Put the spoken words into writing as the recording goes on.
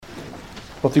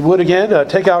Well, if you would again,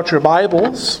 take out your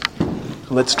Bibles.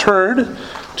 Let's turn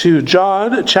to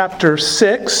John chapter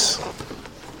 6.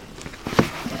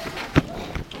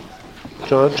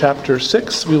 John chapter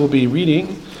 6, we will be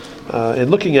reading and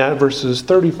looking at verses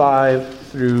 35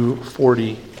 through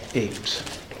 48.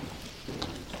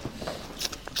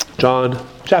 John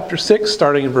chapter 6,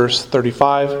 starting in verse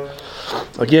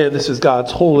 35. Again, this is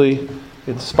God's holy,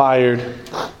 inspired,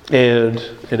 and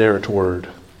inerrant word.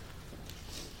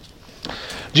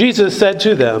 Jesus said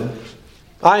to them,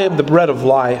 I am the bread of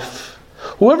life.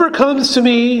 Whoever comes to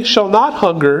me shall not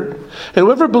hunger, and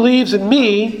whoever believes in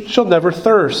me shall never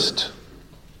thirst.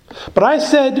 But I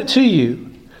said to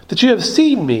you that you have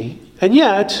seen me, and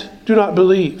yet do not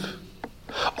believe.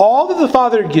 All that the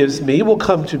Father gives me will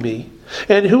come to me,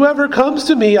 and whoever comes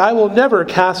to me I will never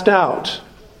cast out.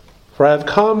 For I have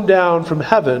come down from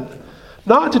heaven,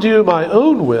 not to do my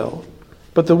own will,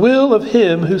 but the will of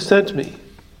him who sent me.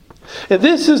 And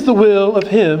this is the will of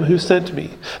him who sent me,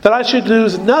 that I should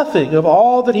lose nothing of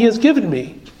all that he has given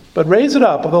me, but raise it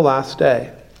up on the last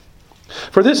day.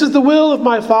 For this is the will of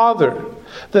my Father,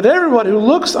 that everyone who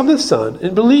looks on the Son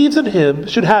and believes in him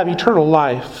should have eternal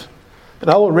life, and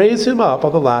I will raise him up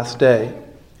on the last day.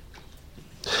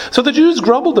 So the Jews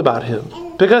grumbled about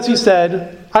him, because he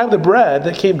said, I am the bread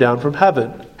that came down from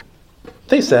heaven.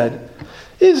 They said,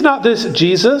 Is not this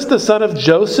Jesus, the son of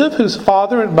Joseph, whose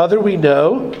father and mother we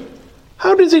know?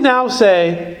 How does he now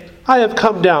say, I have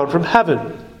come down from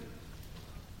heaven?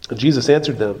 And Jesus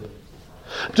answered them,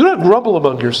 Do not grumble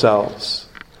among yourselves.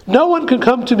 No one can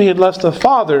come to me unless the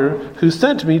Father who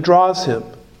sent me draws him,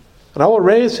 and I will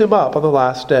raise him up on the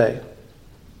last day.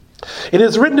 It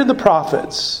is written in the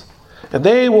prophets, and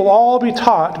they will all be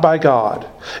taught by God.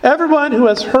 Everyone who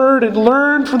has heard and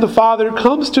learned from the Father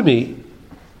comes to me.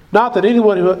 Not that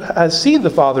anyone who has seen the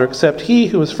Father except he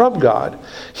who is from God.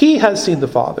 He has seen the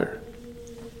Father.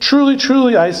 Truly,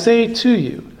 truly, I say to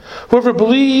you, whoever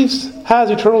believes has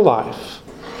eternal life.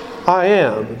 I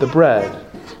am the bread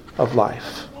of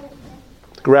life.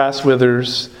 The grass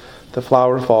withers, the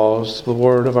flower falls, the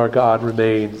word of our God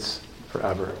remains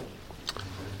forever.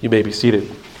 You may be seated.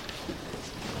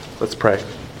 Let's pray.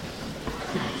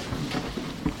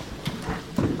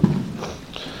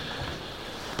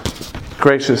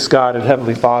 Gracious God and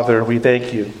Heavenly Father, we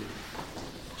thank you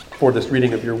for this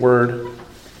reading of your word.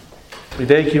 We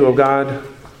thank you, O God,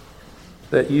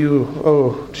 that you,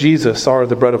 O Jesus, are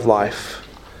the bread of life.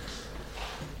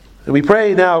 And we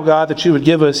pray now, God, that you would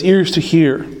give us ears to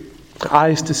hear,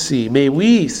 eyes to see. May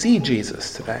we see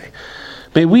Jesus today.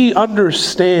 May we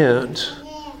understand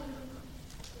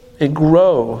and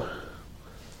grow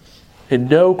and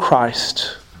know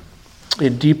Christ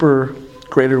in deeper,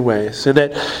 greater ways. And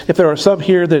that if there are some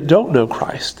here that don't know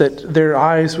Christ, that their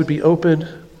eyes would be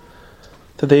open,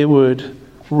 that they would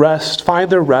find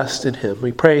their rest in him.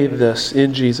 We pray this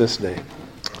in Jesus' name.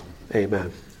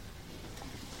 Amen.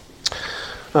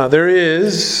 There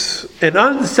is an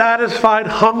unsatisfied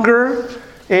hunger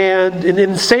and an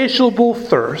insatiable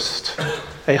thirst.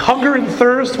 A hunger and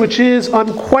thirst which is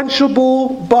unquenchable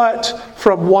but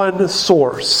from one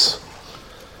source.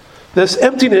 This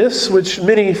emptiness which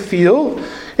many feel,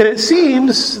 and it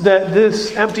seems that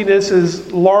this emptiness is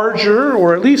larger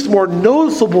or at least more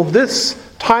noticeable this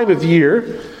time of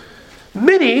year.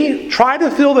 Many try to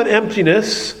fill that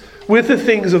emptiness with the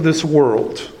things of this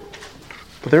world.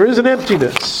 But there is an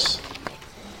emptiness.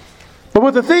 But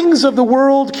what the things of the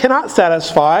world cannot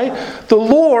satisfy, the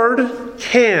Lord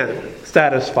can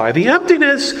satisfy. The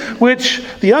emptiness which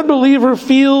the unbeliever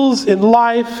feels in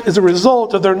life is a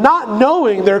result of their not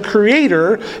knowing their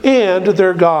Creator and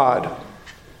their God.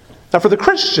 Now for the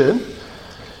Christian,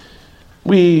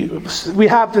 we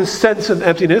have this sense of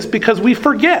emptiness because we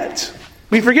forget.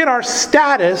 We forget our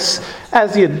status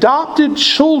as the adopted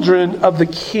children of the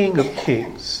King of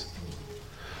Kings.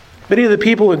 Many of the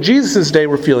people in Jesus' day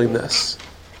were feeling this.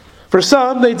 For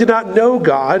some, they did not know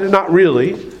God, not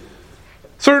really.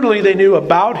 Certainly they knew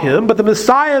about him, but the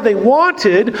Messiah they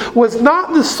wanted was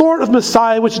not the sort of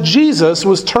Messiah which Jesus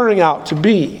was turning out to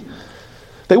be.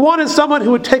 They wanted someone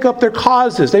who would take up their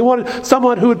causes. They wanted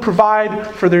someone who would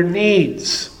provide for their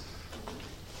needs.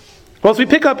 Well, as we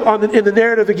pick up in the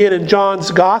narrative again in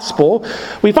John's Gospel,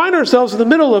 we find ourselves in the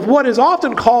middle of what is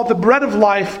often called the bread of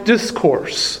life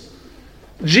discourse.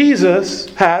 Jesus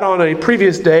had on a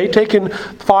previous day taken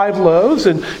 5 loaves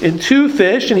and 2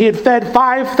 fish, and he had fed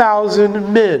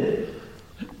 5,000 men.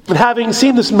 And having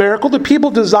seen this miracle, the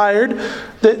people desired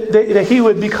that he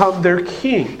would become their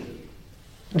king.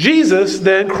 Jesus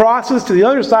then crosses to the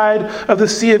other side of the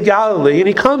Sea of Galilee, and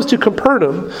he comes to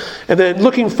Capernaum. And then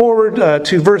looking forward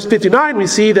to verse 59, we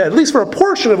see that at least for a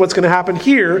portion of what's going to happen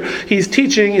here, he's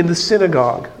teaching in the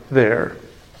synagogue there.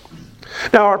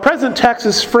 Now, our present text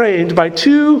is framed by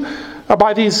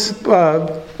these,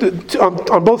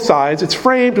 on both sides, it's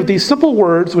framed with these simple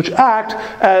words which act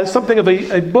as something of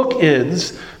a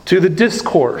bookends to the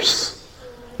discourse.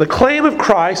 The claim of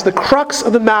Christ, the crux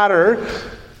of the matter,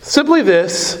 simply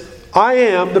this: I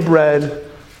am the bread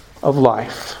of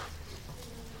life.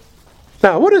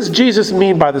 Now, what does Jesus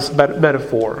mean by this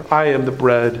metaphor? I am the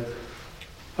bread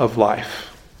of life.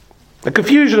 The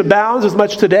confusion abounds as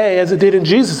much today as it did in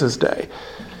Jesus' day.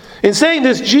 In saying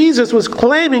this, Jesus was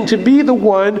claiming to be the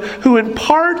one who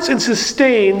imparts and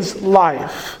sustains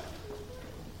life.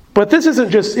 But this isn't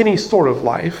just any sort of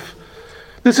life.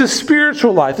 This is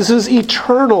spiritual life. This is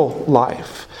eternal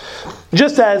life.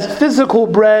 Just as physical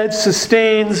bread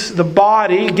sustains the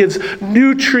body, gives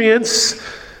nutrients,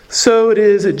 so it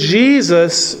is that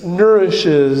Jesus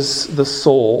nourishes the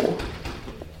soul.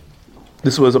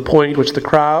 This was a point which the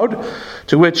crowd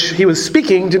to which he was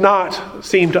speaking did not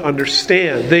seem to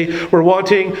understand. They were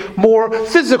wanting more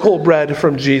physical bread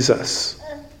from Jesus.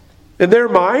 In their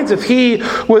minds, if he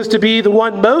was to be the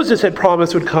one Moses had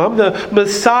promised would come, the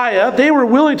Messiah, they were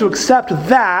willing to accept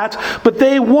that, but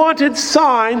they wanted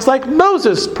signs like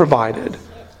Moses provided.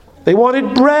 They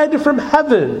wanted bread from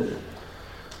heaven.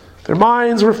 Their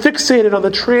minds were fixated on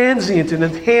the transient and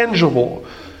intangible.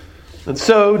 And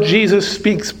so Jesus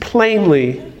speaks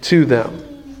plainly to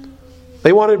them.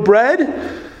 They wanted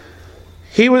bread.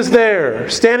 He was there,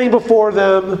 standing before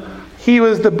them. He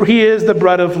is the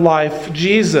bread of life.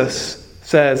 Jesus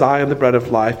says, I am the bread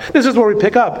of life. This is where we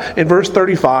pick up. In verse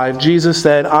 35, Jesus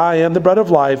said, I am the bread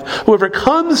of life. Whoever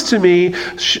comes to me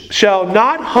shall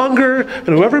not hunger, and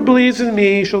whoever believes in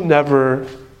me shall never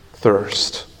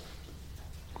thirst.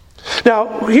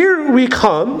 Now, here we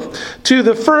come to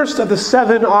the first of the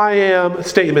 7 I am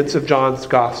statements of John's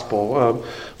Gospel.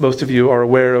 Most of you are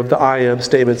aware of the I am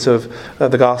statements of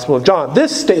the Gospel of John.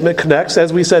 This statement connects,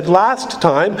 as we said last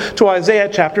time, to Isaiah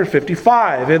chapter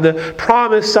 55 and the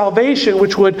promised salvation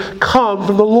which would come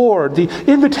from the Lord. The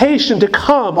invitation to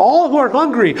come, all who are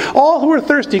hungry, all who are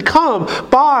thirsty, come,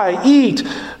 buy, eat,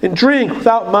 and drink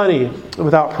without money and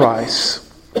without price.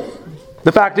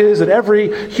 The fact is that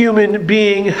every human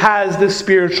being has this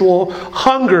spiritual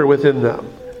hunger within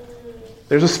them.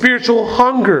 There's a spiritual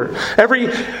hunger. Every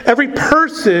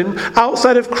person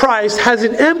outside of Christ has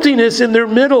an emptiness in their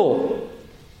middle.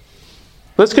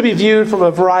 This could be viewed from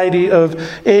a variety of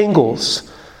angles.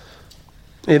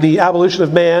 In The Abolition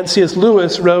of Man, C.S.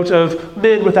 Lewis wrote of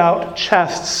men without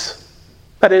chests.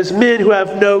 That is, men who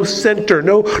have no center,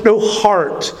 no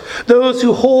heart. Those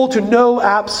who hold to no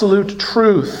absolute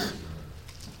truth.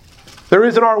 There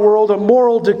is in our world a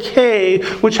moral decay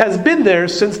which has been there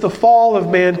since the fall of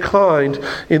mankind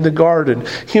in the garden.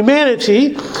 Humanity,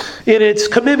 in its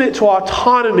commitment to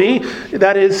autonomy,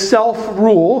 that is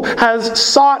self-rule, has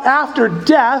sought after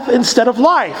death instead of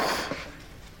life.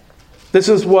 This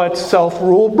is what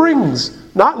self-rule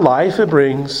brings. Not life, it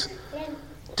brings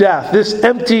death. This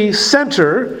empty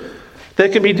center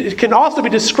that can also be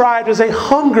described as a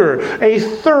hunger, a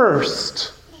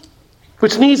thirst,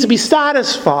 which needs to be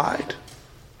satisfied.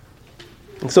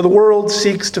 And so the world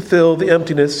seeks to fill the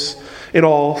emptiness in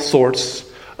all sorts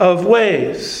of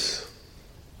ways,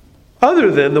 other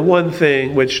than the one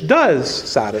thing which does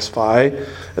satisfy,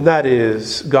 and that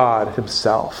is God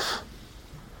Himself.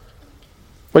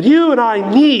 What you and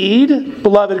I need,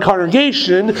 beloved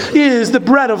congregation, is the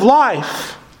bread of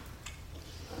life.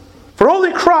 For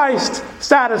only Christ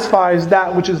satisfies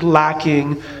that which is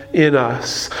lacking in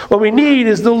us. What we need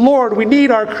is the Lord. We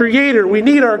need our Creator. We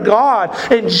need our God.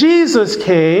 And Jesus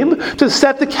came to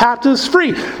set the captives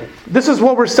free. This is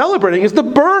what we're celebrating, is the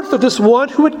birth of this one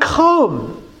who would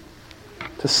come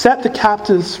to set the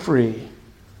captives free.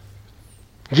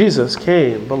 Jesus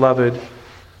came, beloved,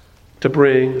 to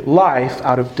bring life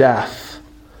out of death.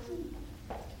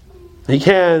 He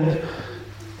came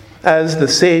as the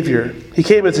Savior. He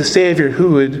came as a Savior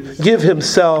who would give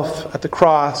Himself at the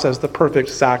cross as the perfect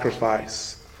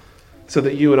sacrifice so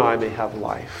that you and I may have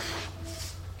life.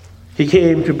 He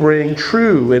came to bring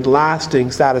true and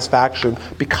lasting satisfaction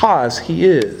because He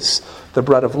is the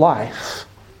bread of life.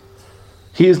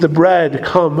 He is the bread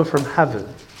come from heaven.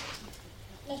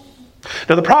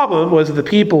 Now the problem was that the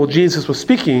people Jesus was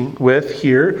speaking with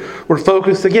here were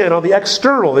focused again on the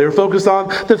external. They were focused on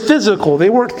the physical. They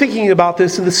weren't thinking about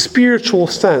this in the spiritual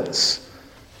sense.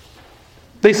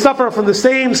 They suffer from the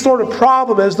same sort of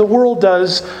problem as the world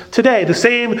does today. The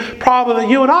same problem that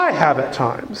you and I have at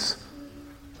times.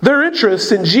 Their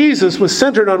interest in Jesus was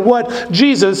centered on what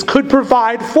Jesus could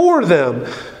provide for them.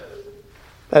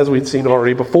 As we'd seen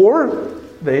already before,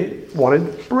 they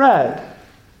wanted bread.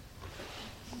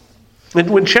 And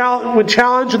when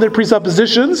challenged in their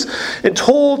presuppositions and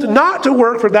told not to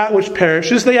work for that which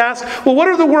perishes, they ask, well, what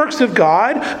are the works of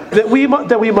God that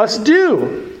we must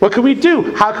do? What can we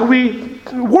do? How can we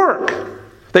work?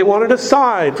 They wanted a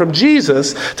sign from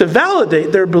Jesus to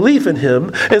validate their belief in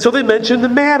him. And so they mentioned the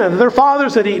manna that their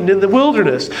fathers had eaten in the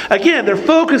wilderness. Again, they're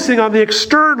focusing on the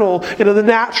external and on the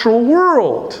natural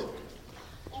world.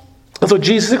 And so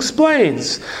Jesus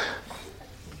explains,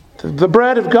 the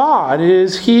bread of God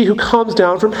is he who comes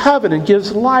down from heaven and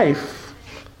gives life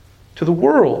to the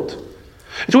world.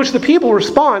 To which the people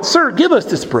respond, Sir, give us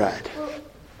this bread.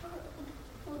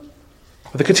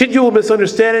 With the continual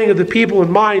misunderstanding of the people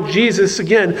in mind, Jesus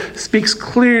again speaks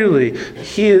clearly.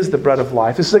 He is the bread of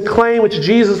life. This is a claim which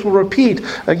Jesus will repeat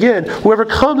again. Whoever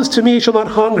comes to me shall not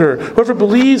hunger. Whoever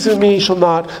believes in me shall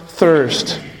not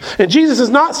thirst. And Jesus is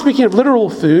not speaking of literal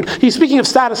food. He's speaking of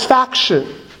satisfaction.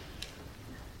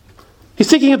 He's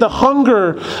speaking of the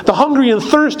hungry and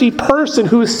thirsty person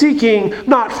who is seeking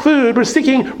not food, but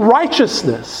seeking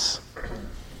righteousness.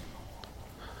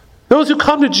 Those who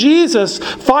come to Jesus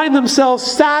find themselves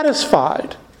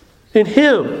satisfied in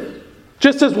him,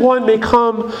 just as one may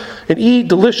come and eat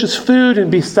delicious food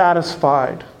and be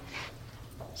satisfied.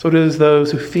 So it is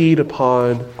those who feed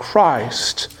upon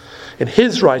Christ and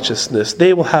his righteousness.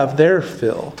 They will have their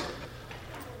fill.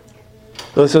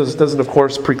 This doesn't, of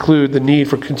course, preclude the need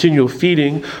for continual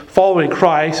feeding. Following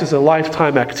Christ is a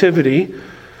lifetime activity.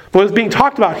 But what's being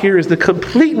talked about here is the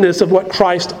completeness of what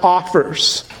Christ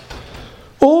offers.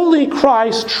 Only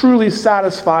Christ truly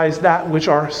satisfies that which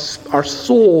our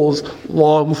souls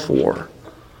long for.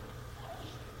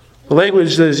 The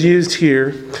language that is used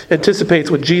here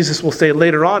anticipates what Jesus will say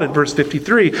later on in verse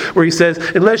 53, where he says,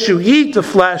 unless you eat the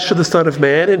flesh of the Son of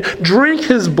Man and drink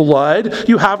his blood,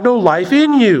 you have no life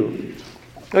in you.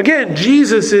 Again,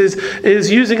 Jesus is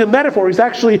using a metaphor.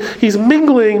 He's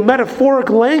mingling metaphoric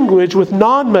language with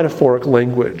non-metaphoric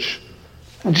language.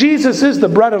 Jesus is the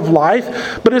bread of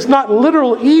life, but it's not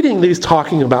literal eating that he's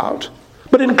talking about,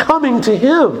 but in coming to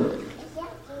him,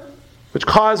 which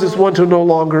causes one to no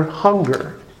longer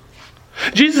hunger.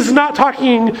 Jesus is not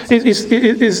talking,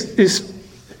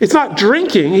 it's not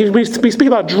drinking. We speak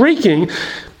about drinking.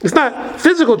 It's not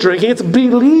physical drinking, it's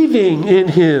believing in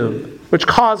him, which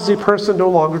causes a person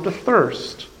no longer to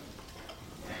thirst.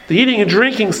 The eating and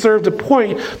drinking serve to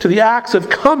point to the acts of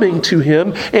coming to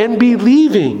him and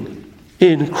believing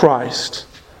in Christ.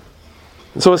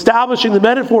 And so establishing the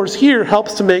metaphors here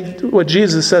helps to make what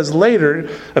Jesus says later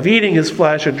of eating his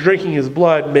flesh and drinking his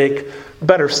blood make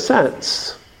better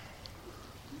sense.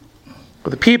 But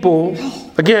the people,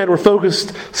 again, were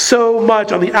focused so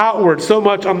much on the outward, so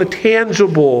much on the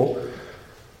tangible.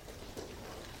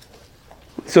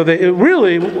 So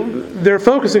they're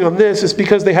focusing on this is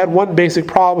because they had one basic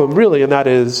problem, really, and that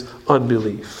is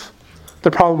unbelief. The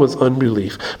problem was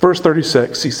unbelief. Verse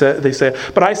 36, Jesus said,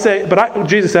 but I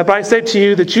say to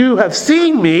you that you have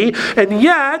seen me and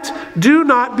yet do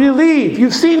not believe.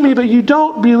 You've seen me, but you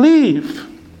don't believe.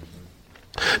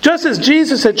 Just as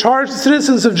Jesus had charged the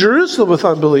citizens of Jerusalem with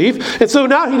unbelief, and so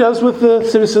now he does with the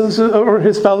citizens or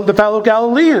the fellow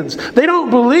Galileans. They don't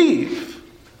believe.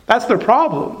 That's their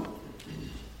problem.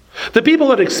 The people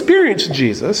that experienced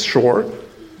Jesus, sure,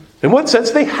 in one sense,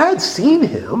 they had seen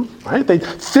him, right? They'd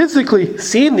physically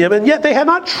seen him, and yet they had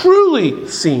not truly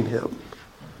seen him.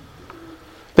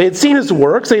 They had seen his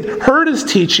works, they'd heard his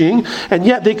teaching, and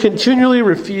yet they continually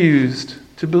refused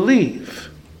to believe.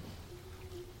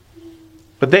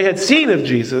 What they had seen of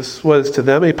Jesus was to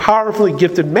them a powerfully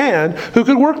gifted man who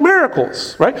could work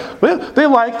miracles, right? Well, they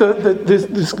liked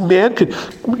this man could,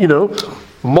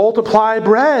 multiply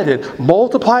bread and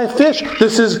multiply fish.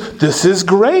 This is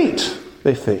great,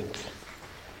 they think.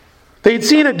 They'd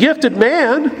seen a gifted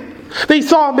man. They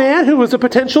saw a man who was a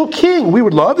potential king. We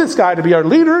would love this guy to be our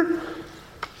leader.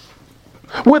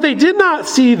 What they did not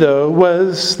see, though,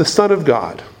 was the Son of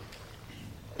God.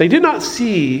 They did not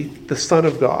see the Son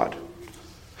of God.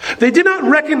 They did not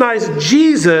recognize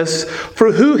Jesus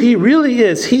for who he really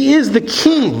is. He is the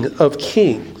King of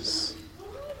kings.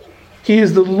 He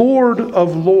is the Lord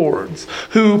of lords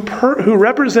who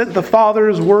represent the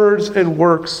Father's words and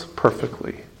works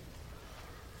perfectly.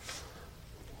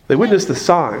 They witnessed the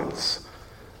signs,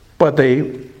 but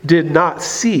they did not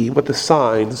see what the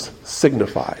signs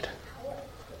signified.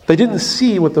 They didn't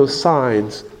see what those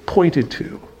signs pointed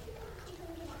to.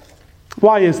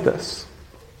 Why is this?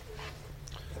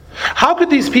 How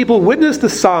could these people witness the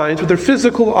signs with their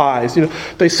physical eyes?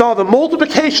 They saw the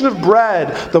multiplication of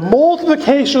bread, the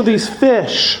multiplication of these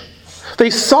fish.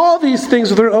 They saw these things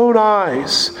with their own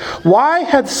eyes. Why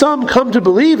had some come to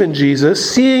believe in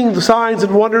Jesus, seeing the signs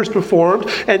and wonders performed,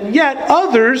 and yet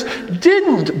others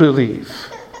didn't believe?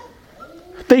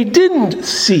 They didn't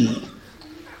see.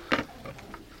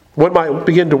 One might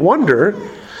begin to wonder,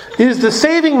 is the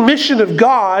saving mission of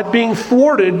God being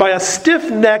thwarted by a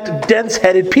stiff-necked,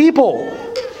 dense-headed people?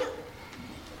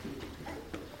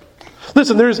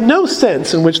 Listen, there is no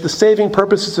sense in which the saving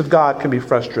purposes of God can be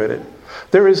frustrated.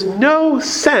 There is no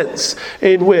sense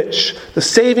in which the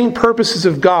saving purposes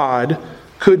of God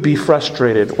could be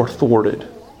frustrated or thwarted.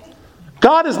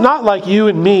 God is not like you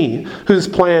and me, whose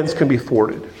plans can be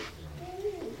thwarted.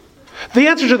 The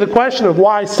answer to the question of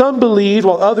why some believe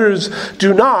while others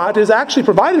do not is actually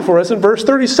provided for us in verse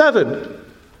 37.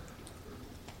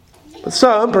 But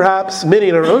some, perhaps many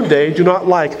in our own day, do not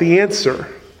like the answer.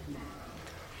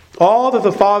 All that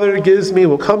the Father gives me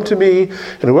will come to me,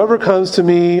 and whoever comes to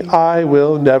me, I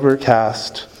will never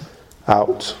cast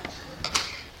out.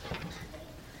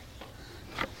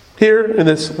 Here in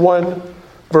this one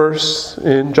verse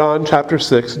in John chapter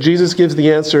 6, Jesus gives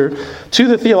the answer to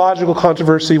the theological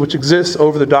controversy which exists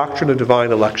over the doctrine of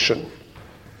divine election.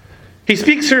 He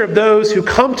speaks here of those who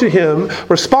come to Him,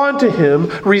 respond to Him,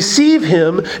 receive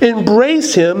Him,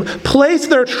 embrace Him, place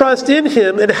their trust in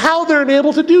Him, and how they're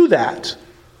enabled to do that.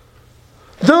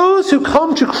 Those who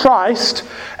come to Christ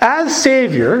as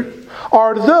Savior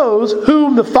are those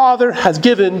whom the Father has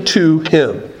given to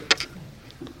Him.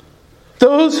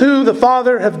 Those who the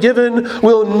Father have given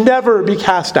will never be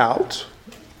cast out.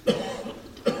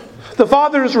 The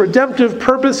Father's redemptive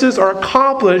purposes are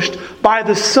accomplished by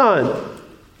the Son.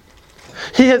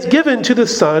 He has given to the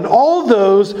Son all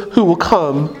those who will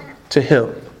come to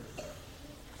Him.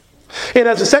 And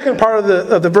as the second part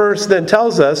of the verse then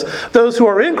tells us, those who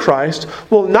are in Christ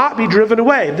will not be driven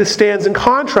away. This stands in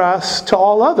contrast to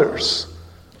all others.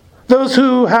 Those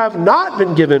who have not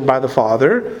been given by the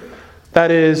Father,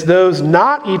 that is, those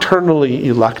not eternally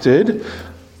elected,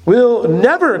 will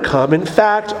never come, in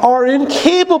fact, are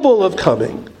incapable of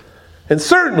coming, and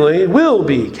certainly will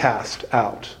be cast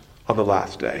out on the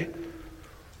last day.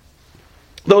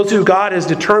 Those who God has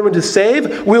determined to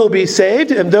save will be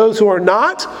saved, and those who are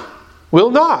not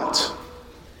will not.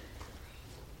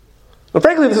 But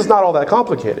frankly, this is not all that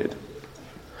complicated.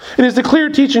 It is the clear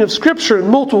teaching of Scripture in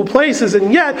multiple places,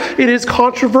 and yet it is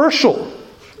controversial.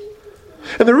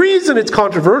 And the reason it's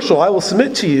controversial, I will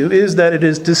submit to you, is that it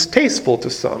is distasteful to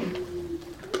some.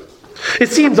 It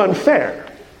seems unfair.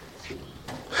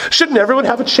 Shouldn't everyone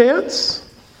have a chance?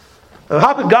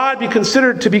 How could God be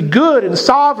considered to be good and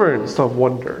sovereign? Some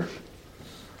wonder.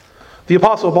 The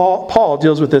Apostle Paul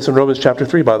deals with this in Romans chapter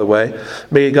 3, by the way.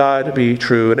 May God be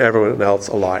true and everyone else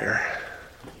a liar.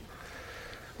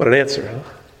 What an answer, huh?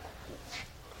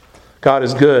 God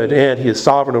is good and He is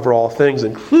sovereign over all things,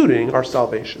 including our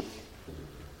salvation.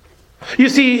 You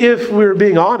see, if we're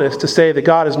being honest to say that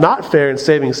God is not fair in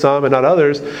saving some and not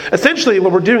others, essentially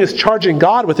what we're doing is charging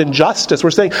God with injustice.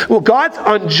 We're saying, well, God's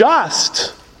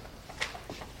unjust.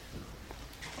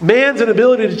 Man's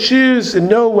inability to choose in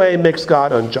no way makes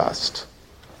God unjust.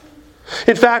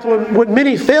 In fact, what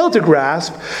many fail to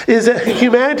grasp is that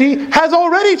humanity has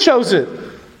already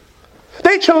chosen.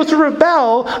 They chose to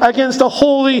rebel against a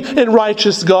holy and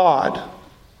righteous God.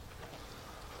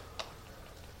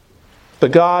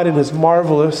 But God, in His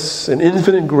marvelous and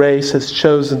infinite grace, has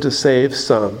chosen to save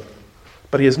some,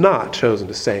 but He has not chosen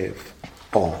to save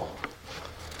all.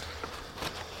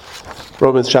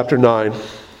 Romans chapter 9.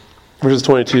 Verses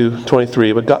 22,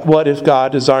 23. But what if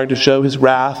God, desiring to show His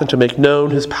wrath and to make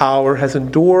known His power, has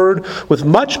endured with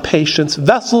much patience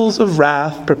vessels of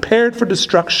wrath prepared for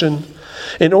destruction,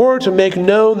 in order to make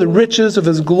known the riches of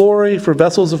His glory for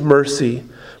vessels of mercy,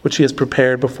 which He has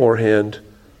prepared beforehand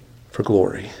for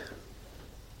glory.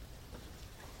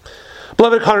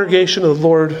 Beloved congregation of the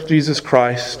Lord Jesus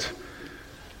Christ,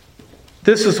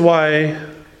 this is why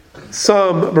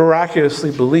some miraculously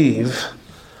believe,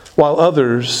 while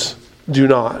others do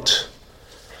not.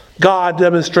 God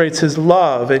demonstrates His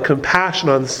love and compassion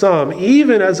on some,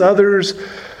 even as others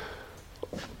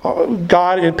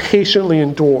God patiently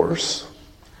endures.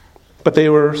 But they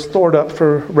were stored up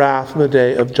for wrath in the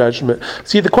day of judgment.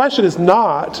 See, the question is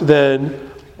not then,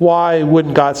 why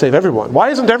wouldn't God save everyone?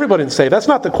 Why isn't everybody saved? That's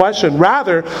not the question.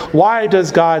 Rather, why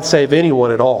does God save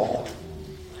anyone at all?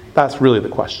 That's really the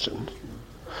question.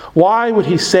 Why would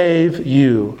He save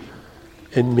you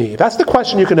and me? That's the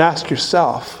question you can ask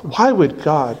yourself. Why would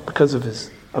God, because of His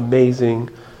amazing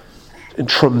and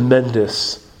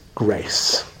tremendous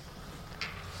grace?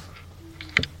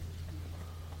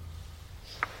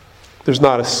 there's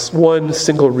not one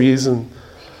single reason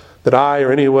that I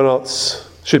or anyone else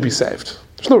should be saved.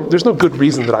 There's no good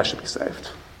reason that I should be saved,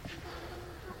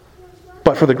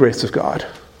 but for the grace of God.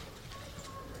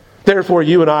 Therefore,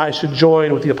 you and I should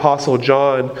join with the Apostle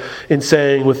John in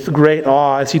saying with great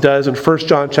awe, as he does in 1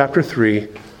 John chapter 3,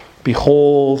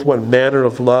 "Behold, what manner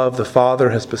of love the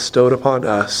Father has bestowed upon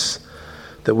us,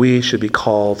 that we should be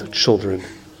called children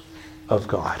of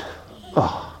God."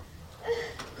 Oh,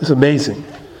 it's amazing.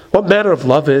 What manner of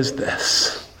love is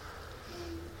this?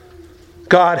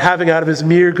 God, having out of his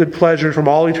mere good pleasure from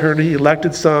all eternity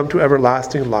elected some to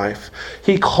everlasting life,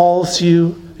 he calls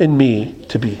you and me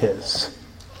to be his.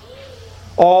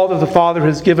 All that the Father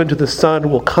has given to the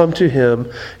Son will come to him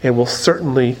and will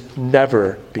certainly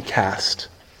never be cast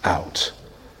out.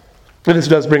 And this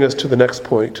does bring us to the next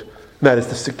point, and that is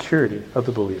the security of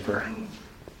the believer.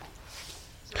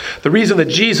 The reason that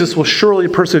Jesus will surely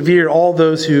persevere all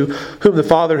those whom the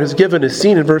Father has given is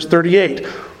seen in verse 38.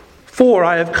 "For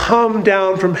I have come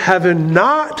down from heaven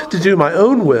not to do my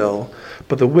own will,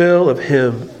 but the will of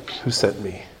him who sent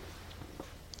me."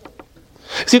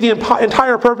 See, the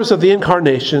entire purpose of the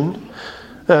incarnation,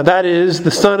 that is,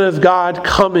 the Son of God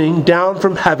coming down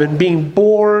from heaven, being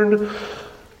born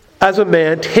as a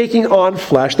man, taking on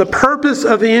flesh. The purpose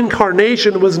of the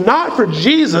incarnation was not for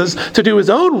Jesus to do his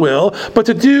own will, but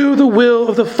to do the will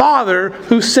of the Father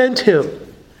who sent him.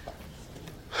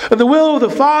 And the will of the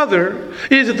Father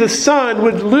is that the Son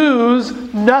would lose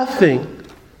nothing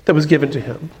that was given to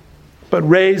him, but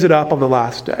raise it up on the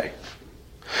last day.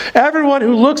 Everyone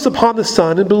who looks upon the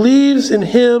Son and believes in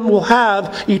him will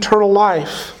have eternal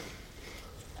life.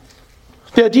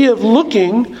 The idea of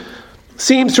looking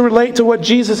seems to relate to what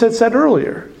Jesus had said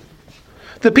earlier.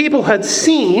 The people had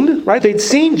seen, right? They'd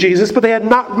seen Jesus, but they had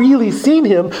not really seen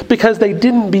him because they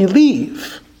didn't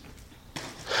believe.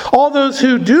 All those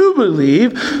who do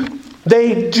believe,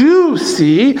 they do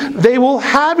see, they will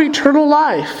have eternal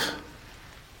life.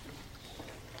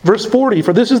 Verse 40,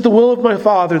 "For this is the will of my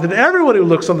Father, that everyone who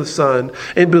looks on the Son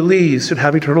and believes should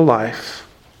have eternal life."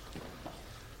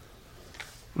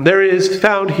 There is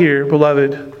found here,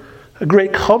 beloved, a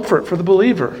great comfort for the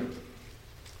believer.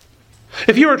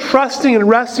 If you are trusting and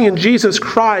resting in Jesus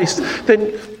Christ,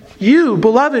 then you,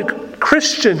 beloved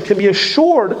Christian, can be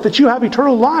assured that you have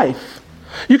eternal life.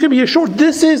 You can be assured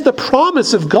this is the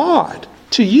promise of God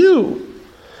to you.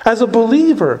 As a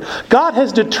believer, God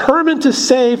has determined to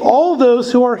save all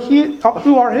those who are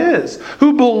his,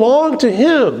 who belong to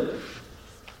him.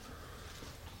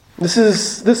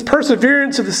 This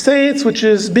perseverance of the saints, which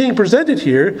is being presented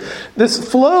here, this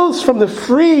flows from the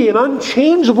free and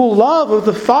unchangeable love of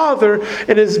the Father,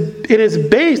 and it is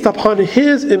based upon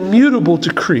his immutable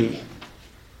decree.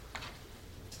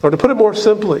 Or to put it more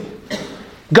simply,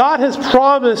 God has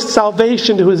promised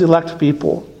salvation to his elect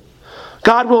people.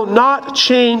 God will not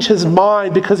change his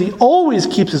mind because he always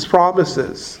keeps his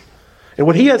promises. And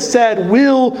what he has said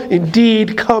will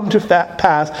indeed come to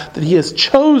pass, that he has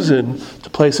chosen to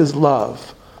place his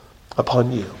love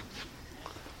upon you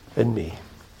and me.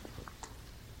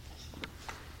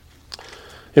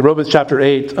 In Romans chapter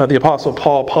 8, the Apostle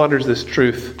Paul ponders this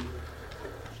truth.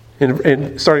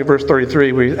 In starting verse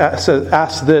 33, where he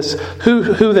asks this,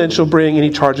 Who then shall bring any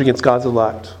charge against God's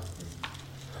elect?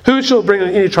 Who shall bring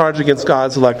any charge against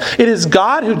God's elect? It is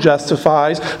God who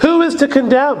justifies. Who is to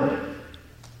condemn?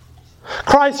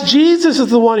 Christ Jesus is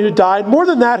the one who died, more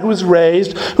than that, who was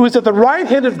raised, who is at the right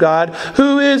hand of God,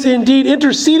 who is indeed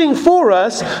interceding for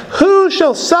us. Who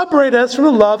shall separate us from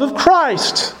the love of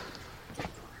Christ?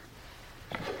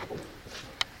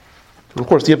 And of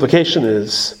course, the implication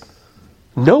is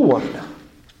no one.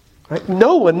 Right?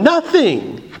 No one,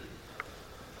 nothing.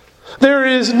 There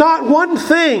is not one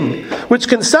thing which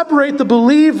can separate the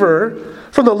believer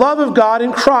from the love of God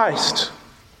in Christ.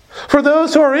 For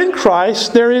those who are in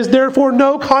Christ, there is therefore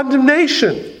no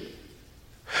condemnation.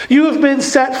 You have been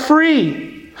set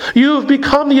free. You have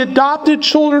become the adopted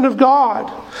children of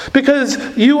God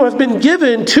because you have been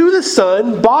given to the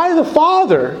Son by the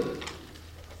Father.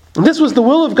 And this was the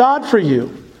will of God for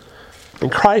you.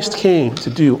 And Christ came to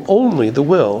do only the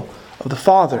will of the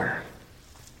Father.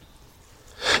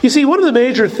 You see, one of the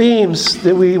major themes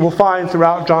that we will find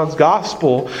throughout John's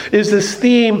Gospel is this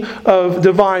theme of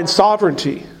divine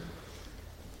sovereignty.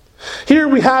 Here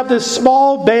we have this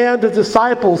small band of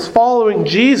disciples following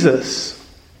Jesus.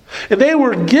 And they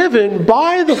were given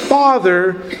by the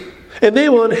Father, and they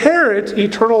will inherit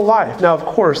eternal life. Now, of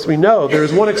course, we know there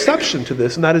is one exception to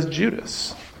this, and that is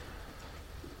Judas,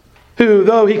 who,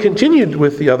 though he continued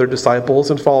with the other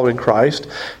disciples and following Christ,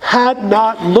 had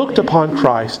not looked upon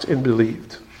Christ and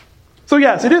believed. So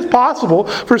yes, it is possible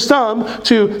for some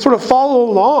to sort of follow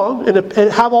along and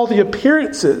have all the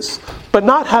appearances, but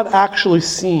not have actually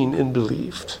seen and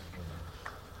believed.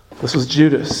 This was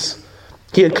Judas.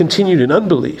 He had continued in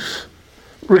unbelief,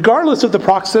 regardless of the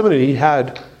proximity he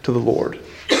had to the Lord.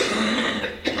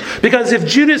 Because if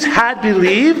Judas had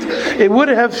believed, it would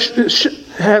have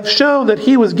shown that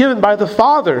he was given by the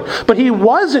Father. But he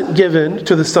wasn't given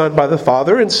to the Son by the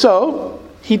Father, and so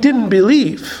he didn't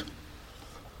believe.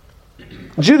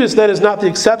 Judas then is not the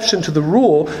exception to the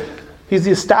rule. He's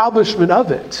the establishment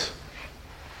of it.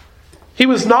 He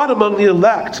was not among the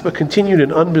elect, but continued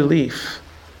in unbelief.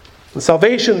 And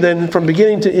salvation then, from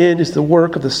beginning to end, is the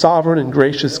work of the sovereign and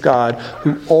gracious God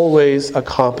who always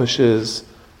accomplishes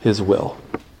his will.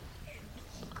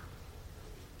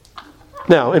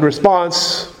 Now, in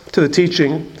response to the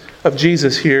teaching of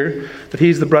Jesus here, that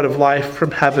he's the bread of life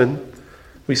from heaven,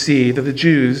 we see that the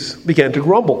Jews began to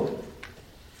grumble.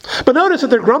 But notice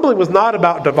that their grumbling was not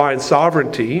about divine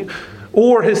sovereignty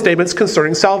or his statements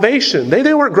concerning salvation.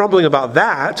 They weren't grumbling about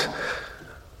that.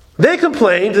 They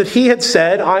complained that he had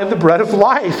said, I am the bread of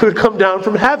life who had come down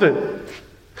from heaven.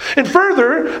 And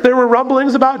further, there were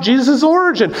rumblings about Jesus'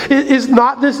 origin. Is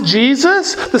not this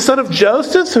Jesus, the son of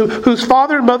Joseph, whose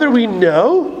father and mother we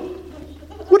know?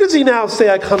 What does he now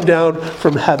say, I come down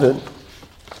from heaven?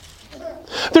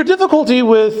 Their difficulty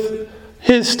with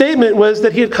his statement was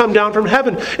that he had come down from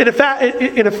heaven. In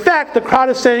effect, the crowd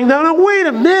is saying, no, wait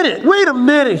a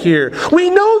minute here.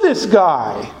 We know this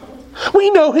guy.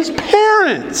 We know his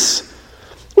parents.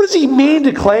 What does he mean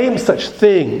to claim such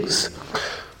things?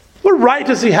 What right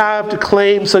does he have to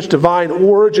claim such divine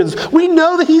origins? We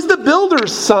know that he's the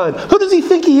builder's son. Who does he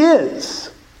think he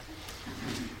is?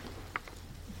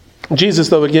 Jesus,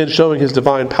 though, again showing his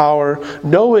divine power,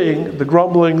 knowing the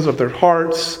grumblings of their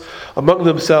hearts among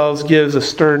themselves, gives a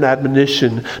stern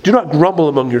admonition. Do not grumble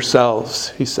among yourselves,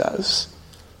 he says.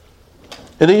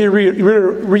 And then he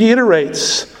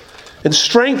reiterates and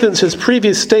strengthens his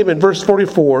previous statement, verse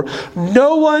 44.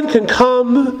 No one can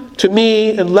come to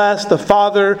me unless the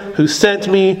Father who sent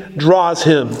me draws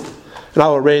him, and I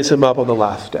will raise him up on the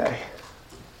last day.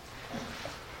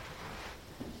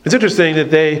 It's interesting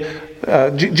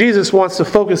that Jesus wants to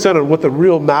focus in on what the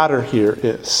real matter here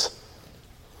is.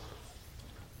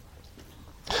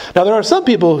 Now, there are some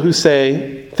people who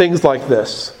say things like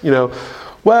this,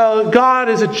 well, God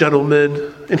is a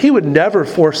gentleman, and he would never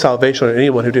force salvation on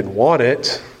anyone who didn't want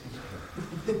it.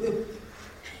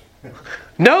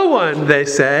 No one, they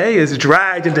say, is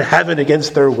dragged into heaven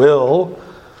against their will.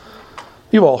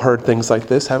 You've all heard things like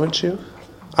this, haven't you?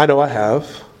 I know I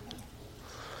have.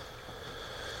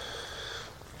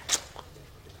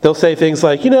 They'll say things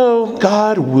like,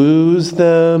 God woos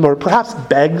them, or perhaps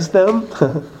begs them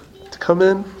to come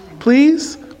in.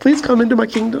 Please come into my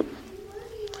kingdom.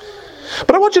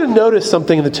 But I want you to notice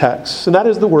something in the text, and that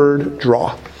is the word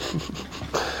draw.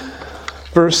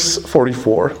 Verse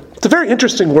 44. It's a very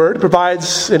interesting word. It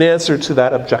provides an answer to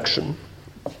that objection.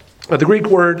 The Greek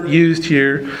word used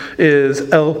here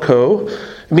is elko.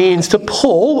 It means to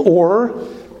pull or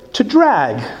to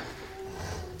drag.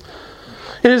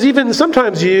 It is even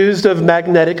sometimes used of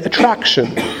magnetic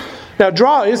attraction. Now,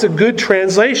 draw is a good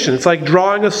translation. It's like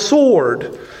drawing a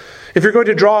sword. If you're going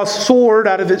to draw a sword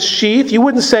out of its sheath, you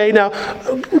wouldn't say, now,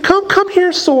 come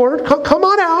here, sword. Come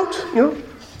on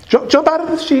out. Jump out of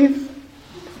the sheath.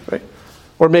 Right?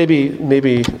 Or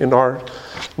maybe in our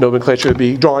nomenclature it would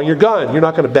be drawing your gun. You're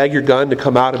not going to beg your gun to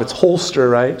come out of its holster,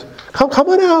 right? Come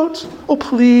on out. Oh,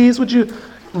 please, would you?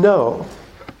 No.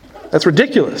 That's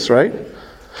ridiculous, right?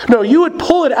 No, you would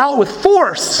pull it out with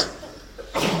force.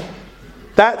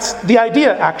 That's the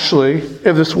idea, actually,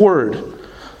 of this word.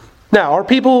 Now, are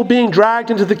people being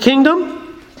dragged into the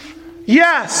kingdom?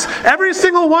 Yes. Every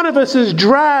single one of us is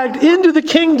dragged into the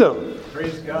kingdom.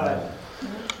 Praise God.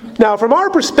 Now, from our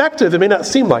perspective, it may not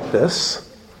seem like this,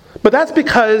 but that's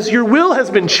because your will has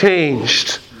been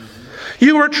changed.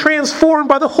 You were transformed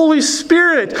by the Holy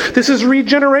Spirit. This is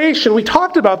regeneration. We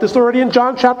talked about this already in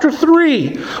John chapter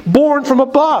 3. Born from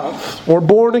above, or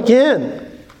born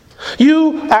again.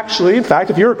 You actually, in fact,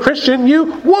 if you're a Christian, you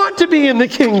want to be in the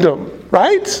kingdom,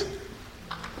 right?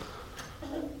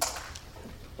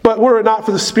 But were it not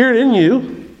for the Spirit in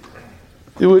you,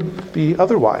 it would be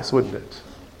otherwise, wouldn't it?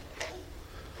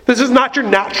 This is not your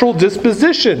natural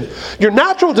disposition. Your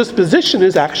natural disposition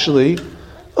is actually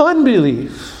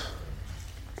unbelief.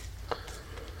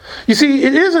 You see,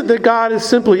 it isn't that God is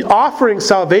simply offering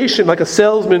salvation like a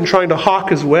salesman trying to hawk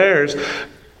his wares.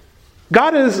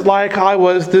 God is like I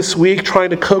was this week trying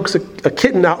to coax a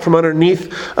kitten out from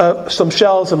underneath some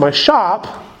shelves in my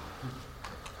shop.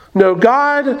 No,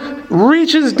 God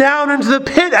reaches down into the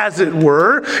pit, as it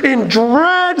were, and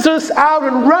drags us out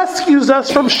and rescues us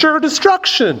from sure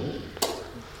destruction.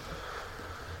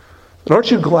 And aren't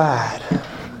you glad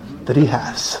that He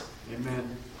has?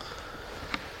 Amen.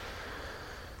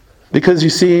 Because you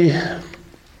see,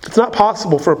 it's not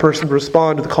possible for a person to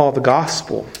respond to the call of the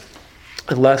gospel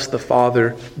unless the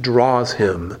Father draws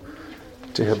him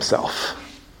to Himself.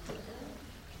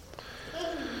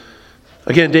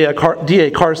 Again,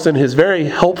 D.A. Carson, his very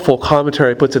helpful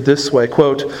commentary, puts it this way,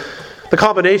 quote, "The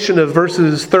combination of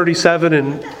verses 37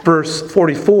 and verse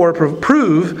 44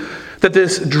 prove that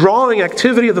this drawing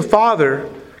activity of the Father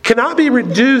cannot be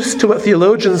reduced to what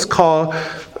theologians call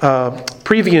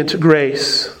prevenient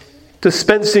grace,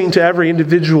 dispensing to every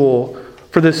individual,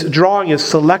 for this drawing is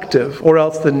selective, or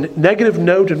else the negative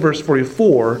note in verse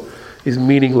 44 is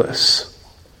meaningless."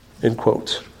 End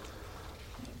quote.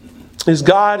 It is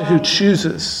God who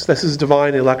chooses. This is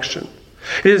divine election.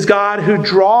 It is God who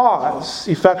draws,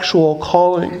 effectual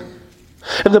calling.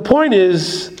 And the point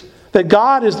is that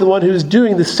God is the one who is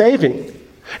doing the saving.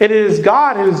 It is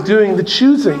God who is doing the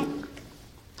choosing.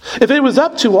 If it was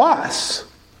up to us,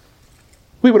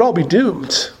 we would all be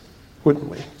doomed, wouldn't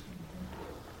we?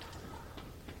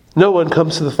 No one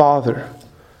comes to the Father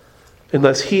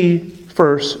unless He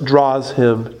first draws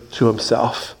him to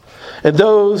Himself. And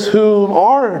those whom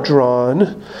are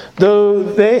drawn, though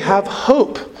they have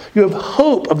hope, you have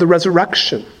hope of the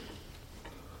resurrection.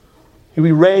 You'll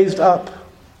be raised up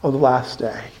on the last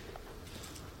day.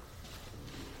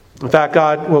 In fact,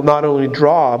 God will not only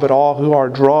draw, but all who are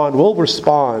drawn will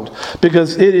respond,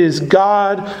 because it is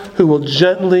God who will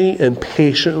gently and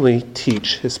patiently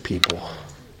teach His people.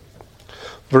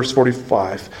 Verse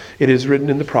 45, "It is written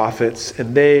in the prophets,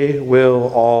 and they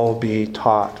will all be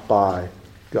taught by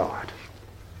God."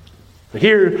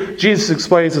 Here, Jesus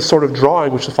explains the sort of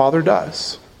drawing which the Father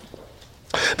does.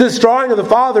 This drawing of the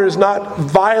Father is not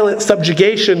violent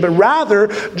subjugation, but rather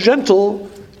gentle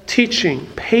teaching,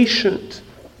 patient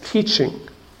teaching.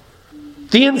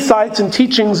 The insights and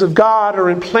teachings of God are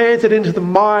implanted into the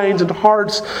minds and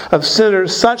hearts of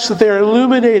sinners such that they are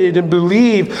illuminated and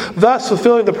believe, thus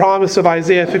fulfilling the promise of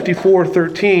Isaiah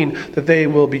 54:13 that they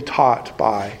will be taught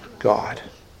by God.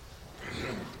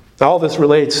 All this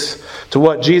relates to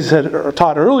what Jesus had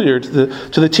taught earlier to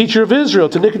the teacher of Israel,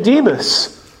 to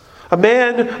Nicodemus. A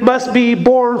man must be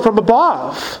born from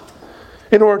above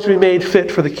in order to be made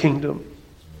fit for the kingdom.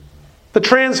 The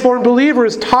transformed believer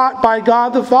is taught by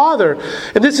God the Father,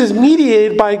 and this is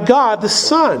mediated by God the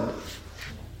Son.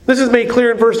 This is made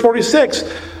clear in verse 46.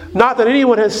 "Not that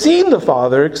anyone has seen the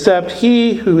Father, except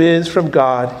he who is from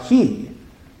God, he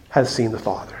has seen the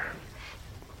Father."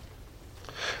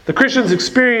 The Christian's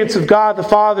experience of God the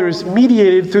Father is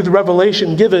mediated through the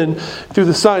revelation given through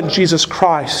the Son, Jesus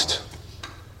Christ.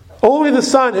 Only the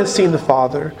Son has seen the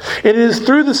Father. It is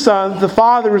through the Son the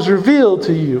Father is revealed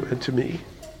to you and to me.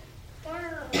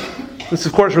 This,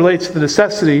 of course, relates to the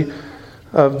necessity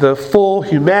of the full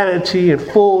humanity and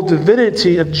full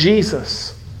divinity of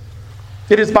Jesus.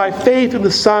 It is by faith in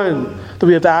the Son that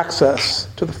we have access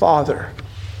to the Father.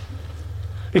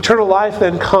 Eternal life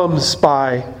then comes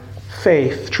by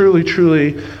faith. Truly,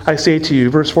 truly, I say to you,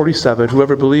 verse 47,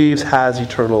 whoever believes has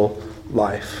eternal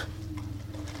life.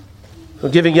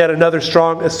 Giving yet another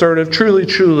strong assertive, truly,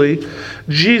 truly,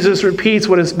 Jesus repeats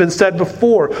what has been said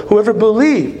before. Whoever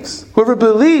believes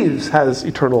has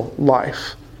eternal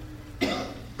life.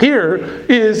 Here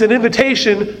is an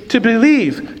invitation to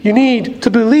believe. You need to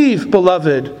believe,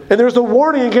 beloved. And there's a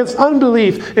warning against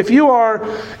unbelief. If you are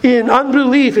in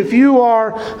unbelief, if you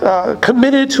are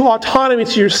committed to autonomy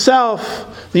to yourself,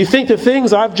 you think the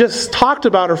things I've just talked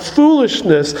about are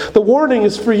foolishness, the warning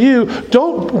is for you.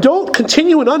 Don't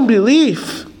continue in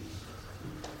unbelief.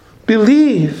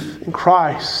 Believe in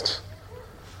Christ.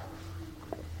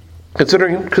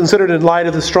 Considered in light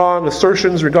of the strong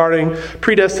assertions regarding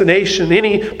predestination,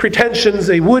 any pretensions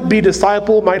a would-be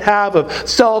disciple might have of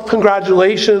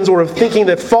self-congratulations or of thinking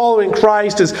that following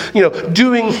Christ is,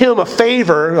 doing him a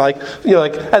favor, like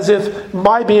as if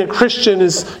my being a Christian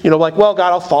is, well, God,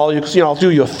 I'll follow you because, I'll do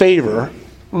you a favor.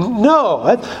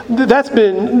 No, that's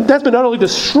been utterly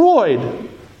destroyed.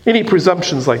 Any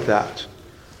presumptions like that.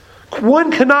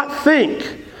 One cannot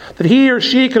think that he or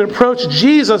she can approach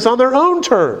Jesus on their own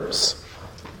terms,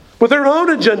 with their own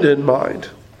agenda in mind.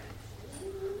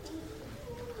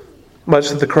 Much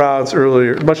like the crowds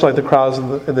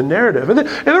in the narrative. And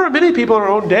there are many people in our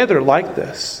own day that are like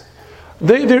this.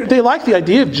 They like the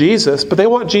idea of Jesus, but they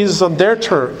want Jesus on their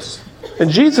terms. And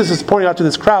Jesus is pointing out to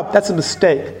this crowd, that's a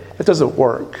mistake. It doesn't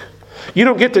work. You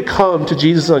don't get to come to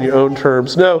Jesus on your own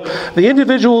terms. No, the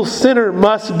individual sinner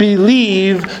must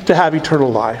believe to have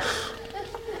eternal life.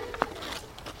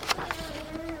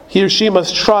 He or she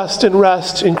must trust and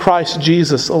rest in Christ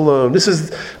Jesus alone. This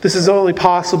is only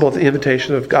possible at the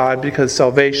invitation of God because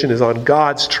salvation is on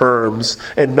God's terms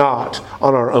and not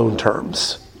on our own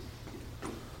terms.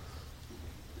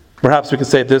 Perhaps we could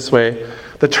say it this way: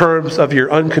 the terms of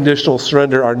your unconditional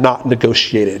surrender are not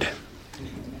negotiated.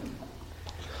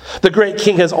 The great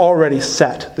King has already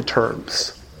set the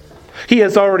terms. He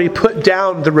has already put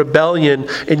down the rebellion,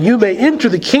 and you may enter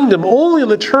the kingdom only on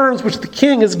the terms which the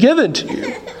King has given to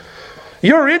you.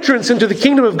 Your entrance into the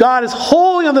kingdom of God is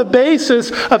wholly on the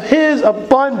basis of His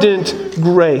abundant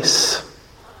grace.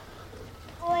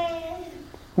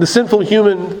 The sinful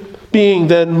human being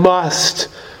then must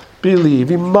believe.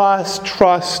 He must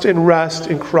trust and rest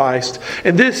in Christ.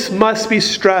 And this must be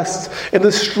stressed in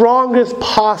the strongest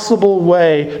possible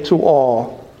way to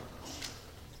all.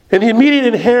 And the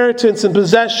immediate inheritance and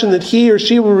possession that he or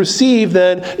she will receive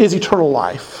then is eternal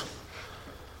life.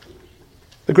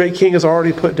 The great King has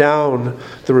already put down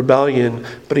the rebellion,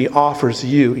 but He offers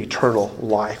you eternal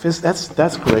life.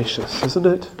 That's gracious, isn't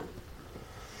it?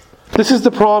 This is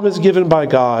the promise given by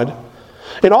God.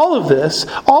 And all of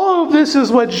this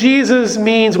is what Jesus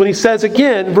means when He says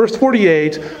again, verse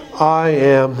 48, I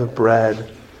am the bread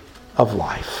of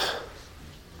life.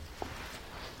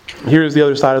 Here's the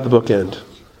other side of the bookend.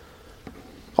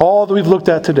 All that we've looked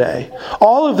at today,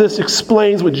 all of this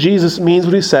explains what Jesus means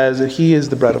when He says that He is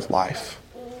the bread of life.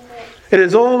 It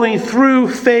is only through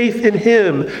faith in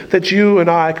Him that you and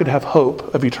I could have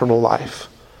hope of eternal life.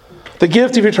 The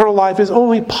gift of eternal life is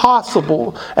only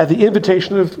possible at the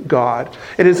invitation of God.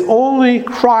 It is only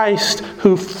Christ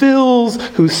who fills,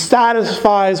 who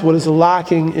satisfies what is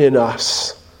lacking in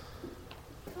us,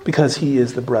 because He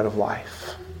is the bread of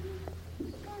life.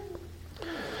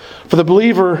 For the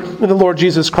believer in the Lord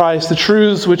Jesus Christ, the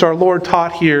truths which our Lord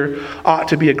taught here ought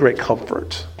to be a great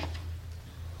comfort.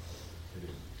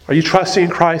 Are you trusting in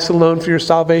Christ alone for your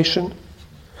salvation?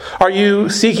 Are you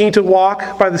seeking to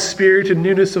walk by the Spirit in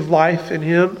newness of life in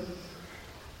Him?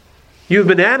 You have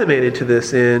been animated to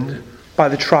this end by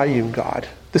the triune God.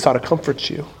 This ought to comfort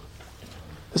you.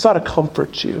 This ought to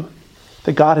comfort you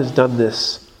that God has done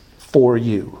this for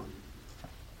you.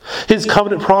 His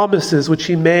covenant promises which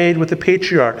He made with the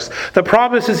patriarchs, the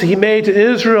promises He made to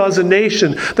Israel as a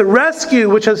nation, the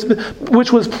rescue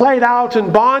which was played out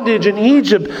in bondage in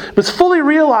Egypt was fully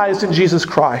realized in Jesus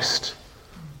Christ.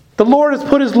 The Lord has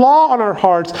put His law on our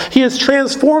hearts. He has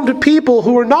transformed a people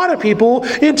who are not a people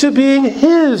into being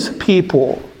His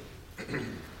people.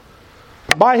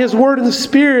 By His word and the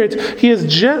Spirit, He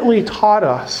has gently taught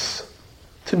us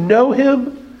to know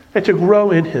Him and to grow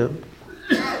in Him.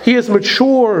 He has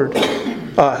matured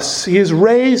us. He has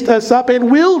raised us up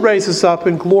and will raise us up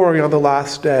in glory on the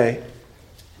last day.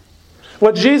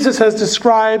 What Jesus has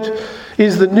described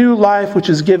is the new life which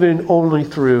is given only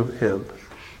through Him.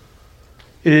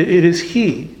 It is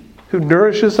He who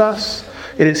nourishes us.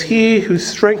 It is He who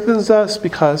strengthens us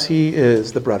because He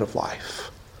is the bread of life.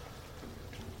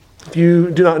 If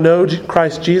you do not know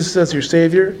Christ Jesus as your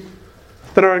Savior,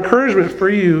 then our encouragement for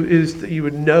you is that you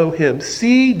would know Him.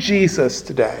 See Jesus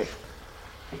today.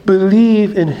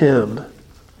 Believe in Him.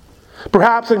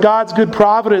 Perhaps in God's good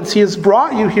providence, He has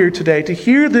brought you here today to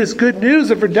hear this good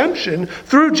news of redemption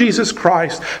through Jesus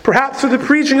Christ. Perhaps through the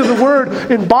preaching of the Word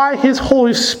and by His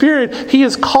Holy Spirit, He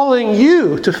is calling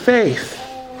you to faith.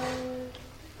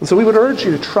 And so we would urge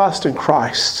you to trust in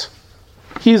Christ.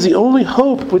 He is the only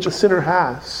hope which a sinner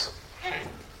has.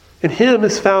 In Him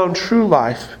is found true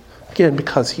life, again,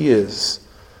 because He is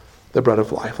the bread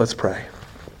of life. Let's pray.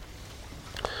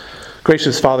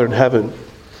 Gracious Father in heaven,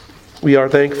 we are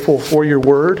thankful for your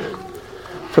word,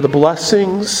 for the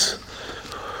blessings.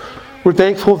 We're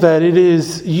thankful that it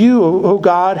is you, O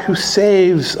God, who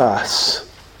saves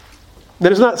us.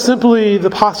 That is not simply the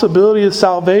possibility of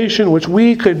salvation, which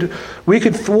we could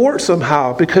thwart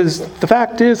somehow, because the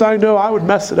fact is, I know I would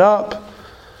mess it up.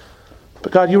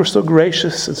 But God, you are so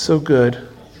gracious and so good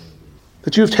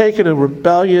that you have taken a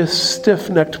rebellious,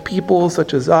 stiff-necked people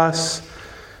such as us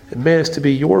and made us to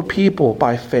be your people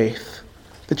by faith.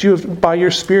 That you have, by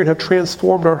your Spirit, have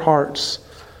transformed our hearts.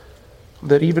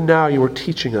 That even now you are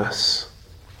teaching us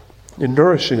and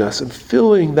nourishing us and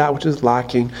filling that which is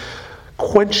lacking,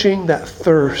 quenching that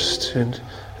thirst and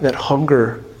that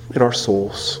hunger in our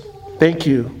souls. Thank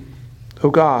you, O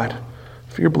God,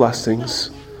 for your blessings.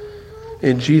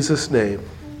 In Jesus' name,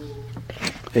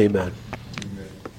 amen.